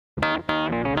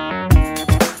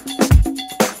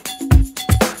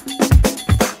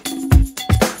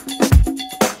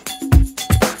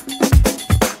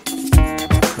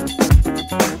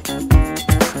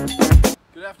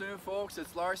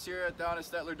Lars here down at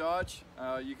Stettler Dodge.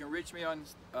 You can reach me on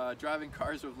Driving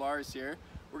Cars with Lars here.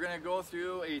 We're going to go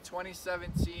through a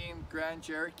 2017 Grand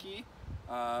Cherokee.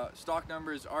 Stock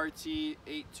number is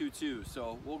RT822,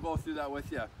 so we'll go through that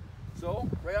with you. So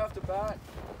right off the bat,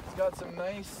 it's got some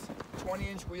nice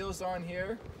 20-inch wheels on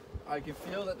here. I can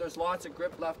feel that there's lots of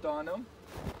grip left on them.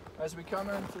 As we come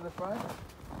into the front,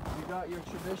 you got your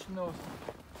traditional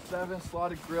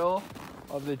 7-slotted grille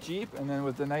of the Jeep, and then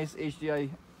with the nice HID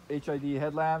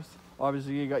headlamps.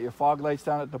 Obviously you got your fog lights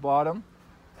down at the bottom.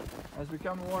 As we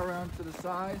come more around to the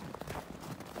side,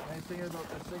 nice thing about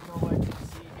the signal light you can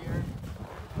see here.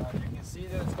 You can see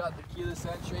that it's got the keyless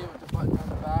entry with the button on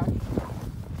the back.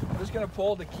 I'm just going to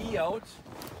pull the key out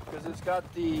because it's got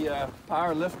the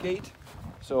power lift gate.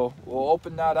 So we'll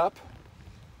open that up,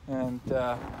 and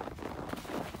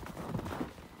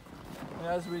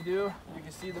as we do, you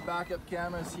can see the backup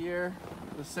cameras here.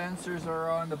 The sensors are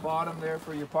on the bottom there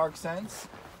for your park sense.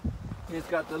 It's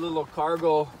got the little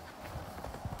cargo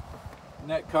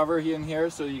net cover in here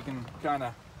so you can kind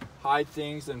of hide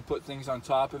things and put things on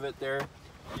top of it there.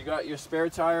 You got your spare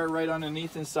tire right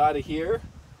underneath inside of here,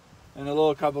 and a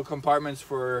little couple compartments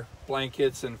for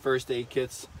blankets and first aid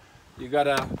kits. You got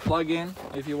a plug in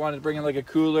if you want to bring in like a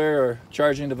cooler or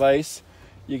charging device.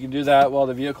 You can do that while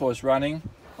the vehicle is running.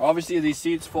 Obviously these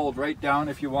seats fold right down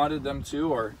if you wanted them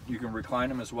to, or you can recline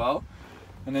them as well.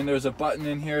 And then there's a button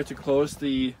in here to close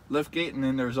the lift gate, and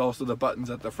then there's also the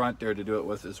buttons at the front there to do it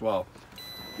with as well.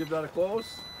 Give that a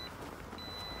close.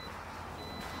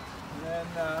 And then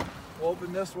we'll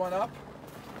open this one up.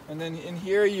 And then in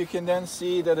here you can then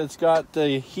see that it's got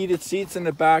the heated seats in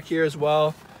the back here as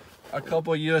well. A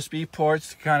couple USB ports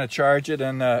to kind of charge it,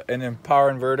 and then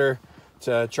power inverter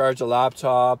to charge a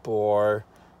laptop or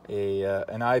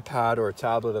an iPad or a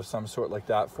tablet of some sort like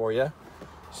that for you.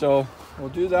 So we'll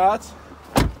do that.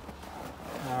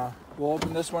 We'll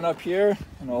open this one up here,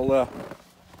 and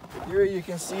here you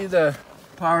can see the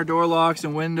power door locks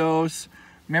and windows.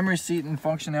 Memory seat and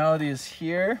functionality is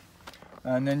here,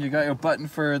 and then you got your button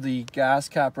for the gas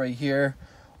cap right here.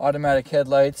 Automatic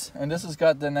headlights, and this has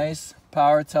got the nice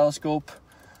power telescope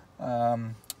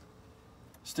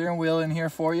steering wheel in here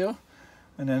for you.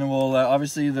 And then we'll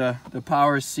obviously the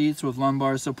power seats with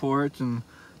lumbar support and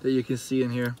that you can see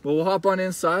in here. But we'll hop on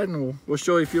inside and we'll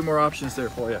show you a few more options there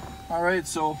for you. All right,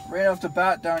 so right off the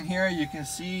bat down here, you can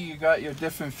see you got your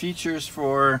different features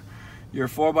for your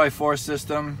 4x4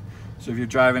 system. So if you're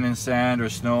driving in sand or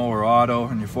snow or auto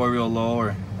and your 4-wheel low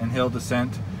or in hill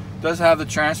descent, it does have the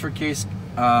transfer case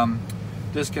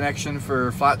disconnection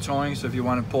for flat towing. So if you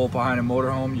want to pull behind a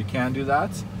motorhome, you can do that.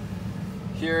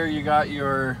 Here you got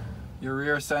your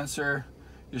rear sensor,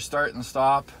 your start and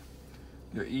stop,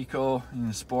 your eco, and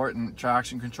your sport and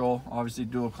traction control, obviously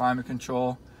dual climate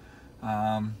control.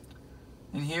 In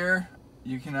here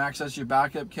you can access your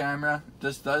backup camera.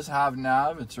 This does have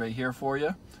nav, it's right here for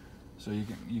you. So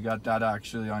you got that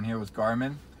actually on here with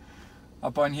Garmin.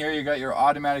 Up on here you got your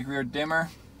automatic rear dimmer.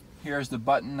 Here's the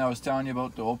button I was telling you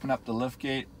about to open up the lift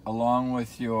gate, along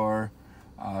with your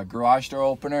garage door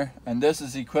opener, and this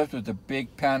is equipped with a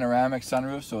big panoramic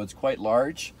sunroof, so it's quite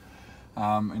large.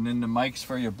 And then the mics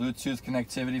for your Bluetooth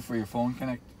connectivity for your phone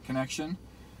connection.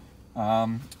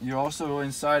 You're also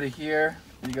inside of here,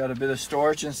 you got a bit of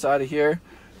storage inside of here,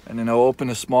 and then I'll open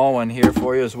a small one here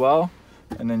for you as well,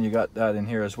 and then you got that in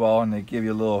here as well, and they give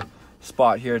you a little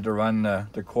spot here to run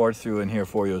the cord through in here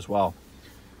for you as well.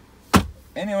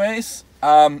 Anyways,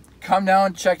 come down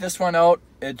and check this one out.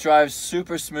 It drives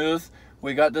super smooth.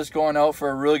 We got this going out for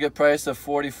a really good price of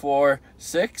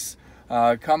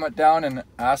 $44,600. Come down and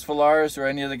ask for Lars or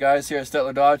any of the guys here at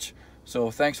Stettler Dodge. So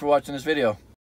thanks for watching this video.